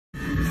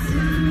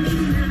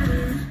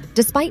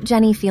Despite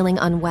Jennie feeling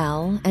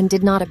unwell and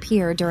did not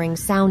appear during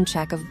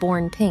soundcheck of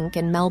Born Pink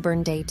in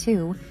Melbourne Day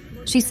 2,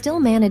 she still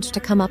managed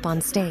to come up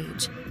on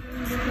stage.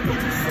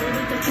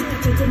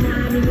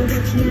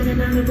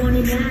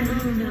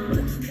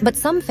 But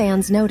some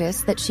fans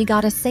noticed that she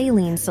got a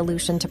saline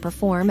solution to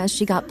perform as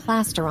she got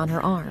plaster on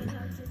her arm.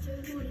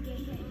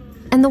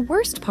 And the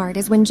worst part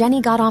is when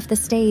Jennie got off the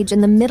stage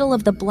in the middle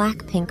of the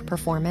BLACKPINK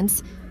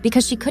performance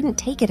because she couldn't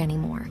take it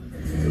anymore.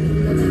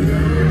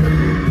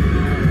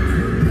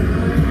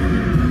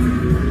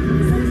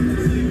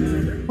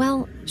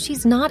 Well,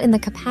 she's not in the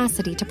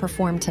capacity to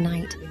perform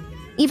tonight.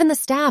 Even the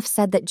staff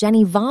said that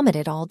Jennie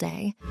vomited all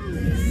day.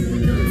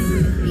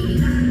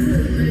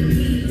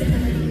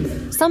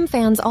 Some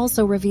fans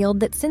also revealed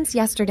that since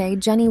yesterday,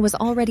 Jennie was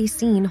already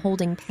seen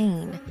holding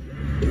pain.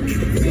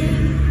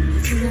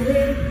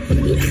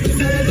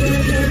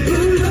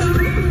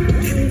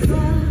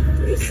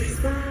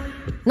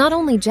 Not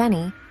only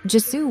Jennie,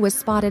 Jisoo was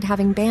spotted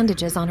having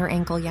bandages on her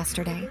ankle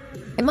yesterday.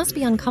 It must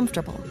be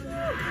uncomfortable.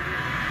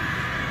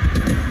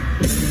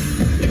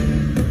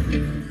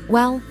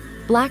 Well,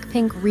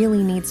 BLACKPINK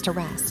really needs to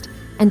rest,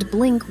 and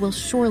Blink will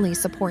surely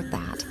support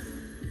that.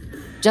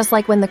 Just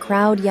like when the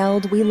crowd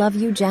yelled, "We love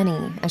you,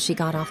 Jennie," as she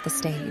got off the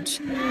stage.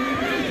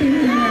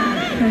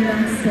 Yeah, from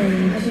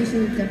backstage. I think she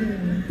would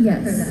definitely.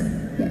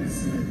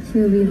 Yes. She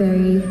will be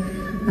very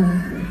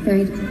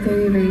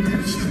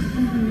touched,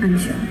 I'm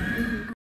sure.